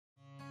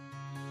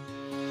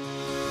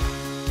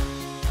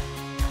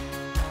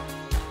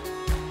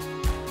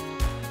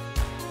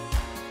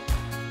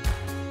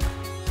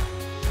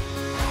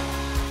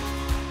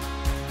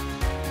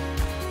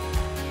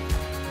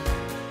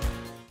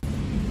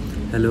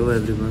Hello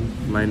everyone,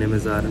 my name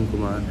is ARYAN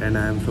Kumar and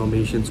I am from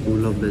Asian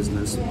School of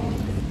Business.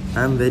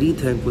 I am very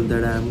thankful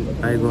that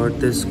I got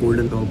this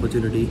golden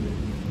opportunity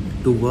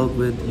to work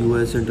with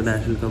US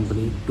international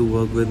company, to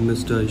work with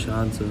Mr.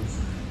 Ishan sir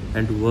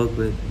and to work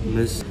with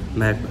Miss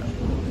Magma.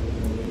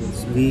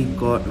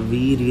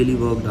 We really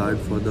worked hard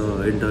for the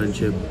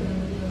internship.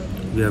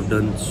 We have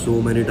done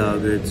so many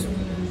targets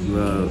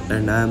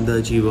and I am the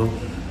achiever.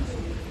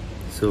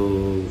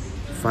 So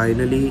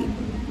finally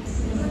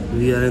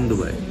we are in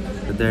Dubai.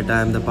 That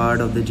I am the part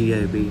of the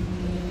GIP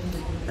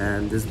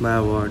and this is my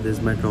award, this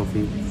is my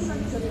trophy,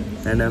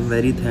 and I'm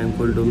very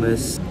thankful to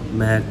Miss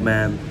Mahak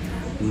ma'am,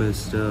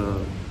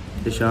 Mr.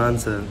 Ishan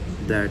sir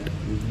that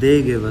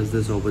they gave us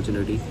this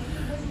opportunity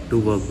to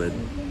work with.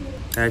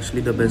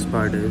 Actually the best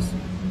part is,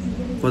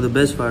 for the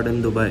best part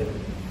in Dubai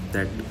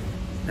that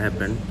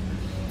happened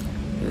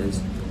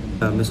is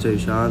Mr.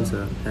 Ishan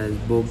sir has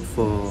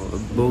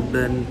booked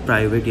an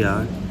private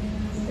yacht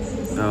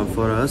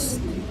for us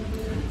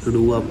to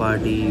do a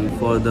party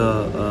for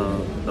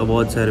the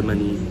award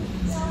ceremony.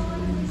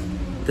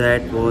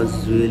 That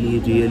was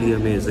really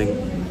amazing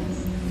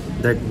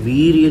that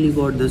we really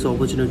got this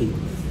opportunity.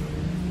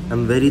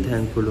 I'm very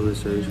thankful to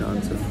Mr.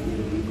 Ishan sir,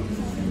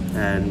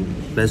 and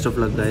best of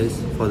luck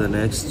guys for the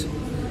next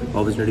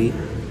opportunity.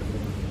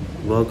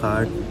 Work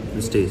hard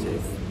and stay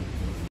safe.